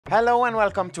Hello and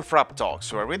welcome to Frap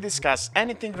Talks, where we discuss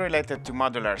anything related to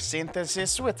modular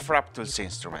synthesis with Frap Tools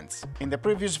instruments. In the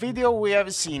previous video we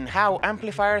have seen how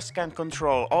amplifiers can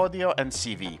control audio and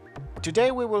CV.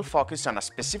 Today we will focus on a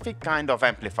specific kind of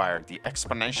amplifier, the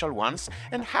exponential ones,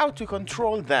 and how to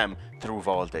control them through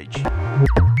voltage.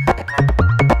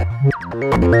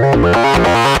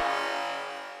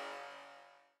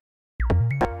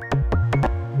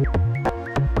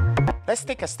 Let's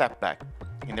take a step back.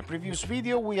 In the previous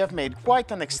video we have made quite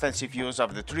an extensive use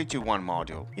of the 321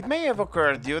 module. It may have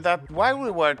occurred to you that while we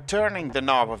were turning the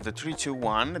knob of the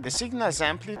 321, the signal's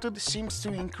amplitude seems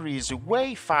to increase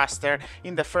way faster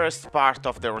in the first part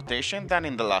of the rotation than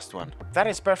in the last one. That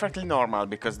is perfectly normal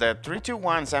because the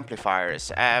 321's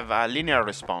amplifiers have a linear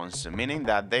response, meaning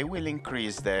that they will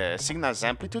increase the signal's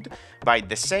amplitude by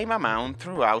the same amount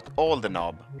throughout all the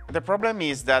knob. The problem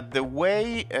is that the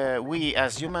way we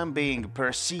as human beings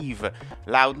perceive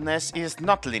loudness is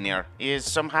not linear, is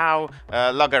somehow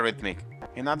logarithmic.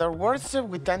 In other words,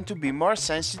 we tend to be more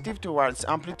sensitive towards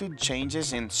amplitude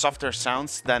changes in softer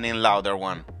sounds than in louder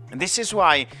ones. And this is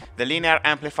why the linear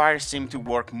amplifiers seem to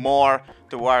work more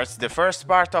towards the first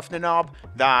part of the knob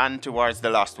than towards the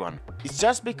last one. It's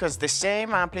just because the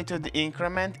same amplitude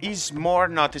increment is more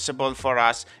noticeable for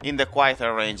us in the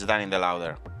quieter range than in the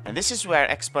louder. And this is where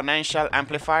exponential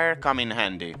amplifiers come in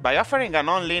handy. By offering a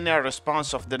non-linear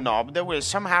response of the knob, they will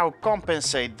somehow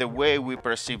compensate the way we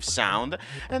perceive sound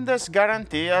and thus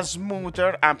guarantee a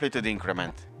smoother amplitude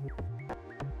increment.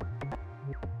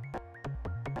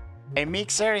 A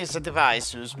mixer is a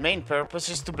device whose main purpose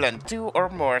is to blend two or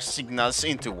more signals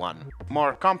into one.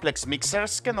 More complex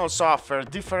mixers can also offer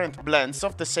different blends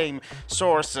of the same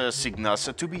source signals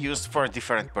to be used for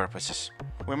different purposes.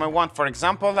 We might want, for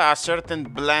example, a certain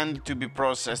blend to be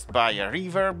processed by a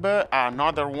reverb,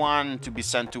 another one to be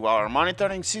sent to our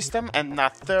monitoring system, and a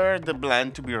third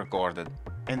blend to be recorded.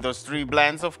 And those three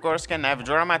blends, of course, can have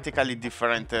dramatically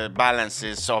different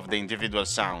balances of the individual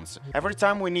sounds. Every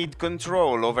time we need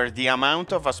control over the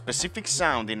amount of a specific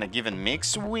sound in a given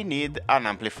mix, we need an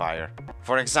amplifier.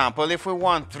 For example, if we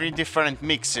want 3 different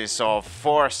mixes of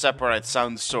 4 separate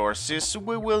sound sources,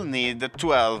 we will need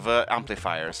 12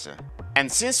 amplifiers. And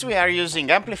since we are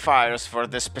using amplifiers for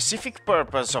the specific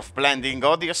purpose of blending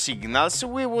audio signals,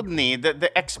 we would need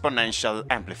the exponential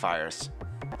amplifiers.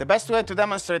 The best way to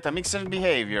demonstrate a mixer's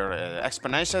behavior,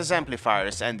 exponential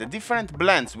amplifiers, and the different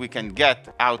blends we can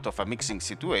get out of a mixing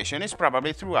situation is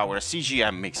probably through our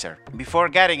CGM mixer. Before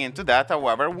getting into that,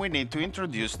 however, we need to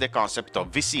introduce the concept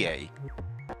of VCA.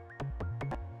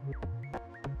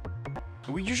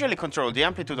 We usually control the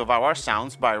amplitude of our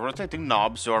sounds by rotating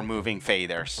knobs or moving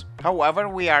faders. However,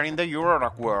 we are in the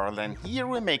Eurorack world, and here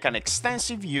we make an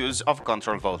extensive use of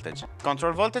control voltage.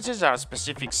 Control voltages are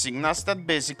specific signals that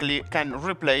basically can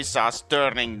replace us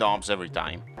turning knobs every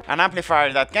time. An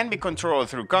amplifier that can be controlled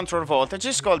through control voltage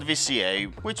is called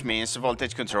VCA, which means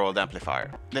voltage-controlled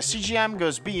amplifier. The CGM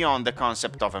goes beyond the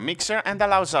concept of a mixer and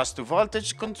allows us to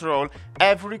voltage control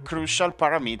every crucial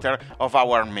parameter of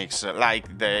our mix,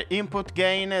 like the input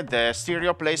gain, the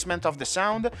stereo placement of the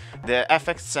sound, the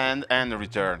effect send and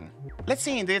return. Let's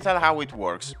see in detail how it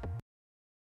works.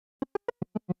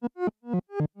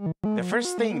 The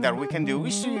first thing that we can do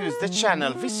is to use the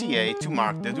channel VCA to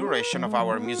mark the duration of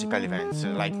our musical events,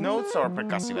 like notes or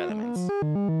percussive elements.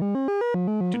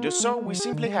 To do so, we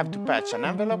simply have to patch an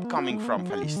envelope coming from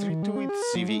Falistri to its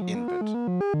CV input.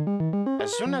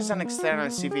 As soon as an external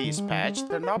CV is patched,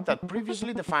 the knob that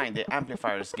previously defined the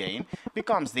amplifier's gain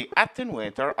becomes the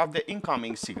attenuator of the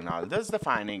incoming signal, thus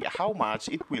defining how much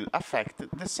it will affect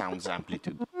the sound's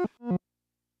amplitude.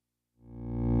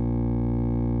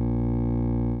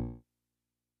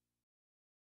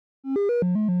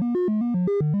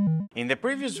 In the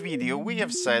previous video, we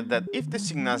have said that if the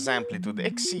signal's amplitude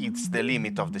exceeds the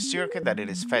limit of the circuit that it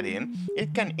is fed in,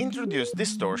 it can introduce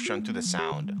distortion to the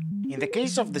sound. In the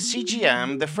case of the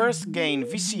CGM, the first gain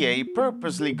VCA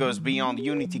purposely goes beyond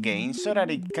unity gain so that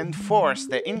it can force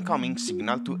the incoming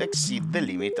signal to exceed the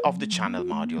limit of the channel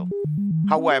module.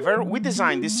 However, we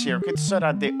designed this circuit so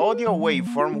that the audio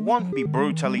waveform won't be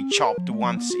brutally chopped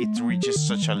once it reaches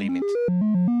such a limit.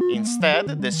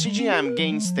 Instead, the CGM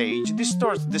gain stage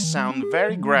distorts the sound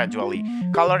very gradually,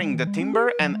 coloring the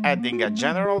timbre and adding a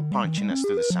general punchiness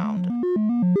to the sound.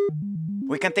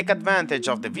 We can take advantage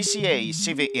of the VCA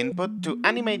CV input to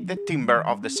animate the timbre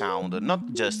of the sound,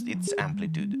 not just its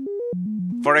amplitude.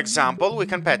 For example, we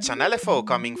can patch an LFO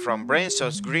coming from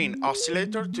Brainsaw's green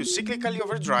oscillator to cyclically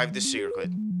overdrive the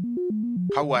circuit.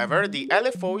 However, the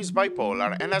LFO is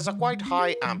bipolar and has a quite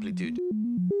high amplitude.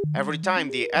 Every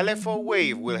time the LFO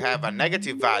wave will have a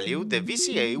negative value, the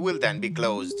VCA will then be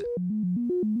closed.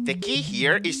 The key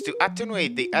here is to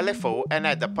attenuate the LFO and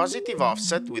add a positive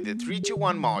offset with the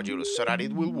 3-to-1 module so that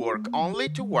it will work only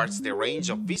towards the range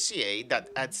of VCA that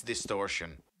adds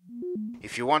distortion.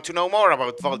 If you want to know more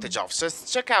about voltage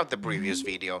offsets, check out the previous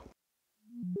video.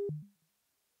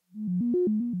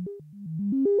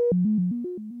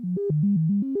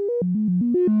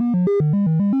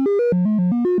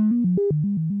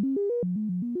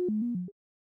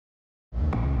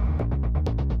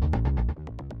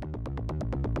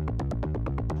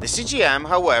 The CGM,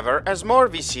 however, has more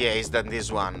VCAs than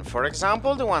this one, for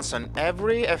example the ones on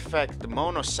every effect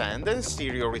mono send and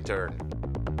stereo return.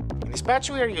 In this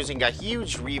patch we are using a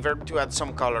huge reverb to add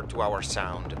some color to our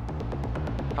sound.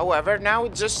 However, now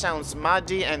it just sounds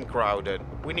muddy and crowded.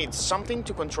 We need something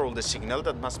to control the signal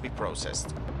that must be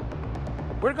processed.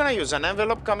 We're gonna use an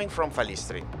envelope coming from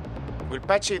Falistri. We'll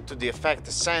patch it to the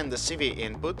effect send CV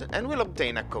input and we'll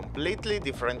obtain a completely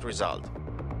different result.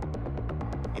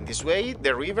 In this way, the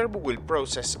reverb will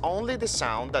process only the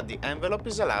sound that the envelope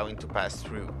is allowing to pass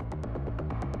through.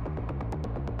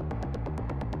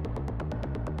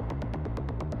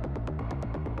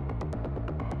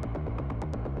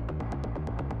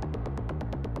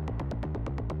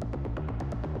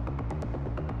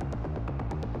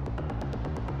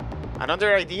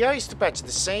 Another idea is to patch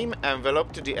the same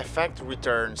envelope to the effect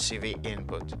return CV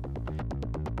input.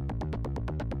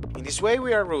 In this way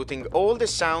we are routing all the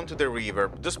sound to the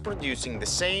reverb, thus producing the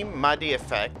same muddy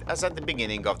effect as at the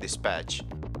beginning of this patch.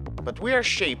 But we are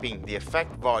shaping the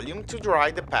effect volume to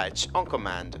dry the patch on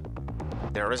command.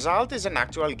 The result is an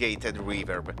actual gated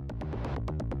reverb.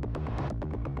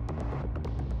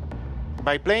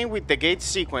 By playing with the gate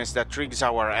sequence that triggers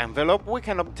our envelope, we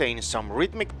can obtain some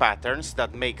rhythmic patterns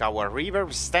that make our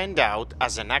reverb stand out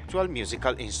as an actual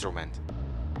musical instrument.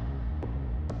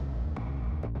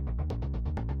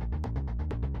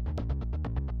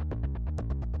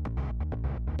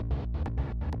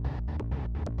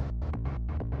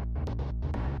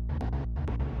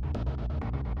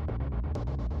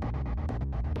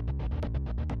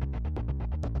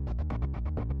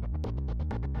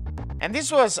 And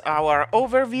this was our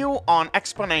overview on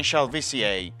Exponential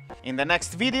VCA. In the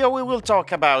next video we will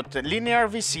talk about linear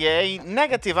VCA,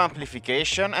 negative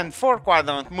amplification and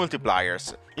 4-quadrant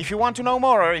multipliers. If you want to know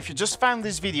more or if you just found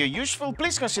this video useful,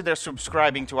 please consider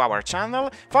subscribing to our channel,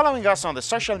 following us on the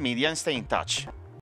social media and stay in touch.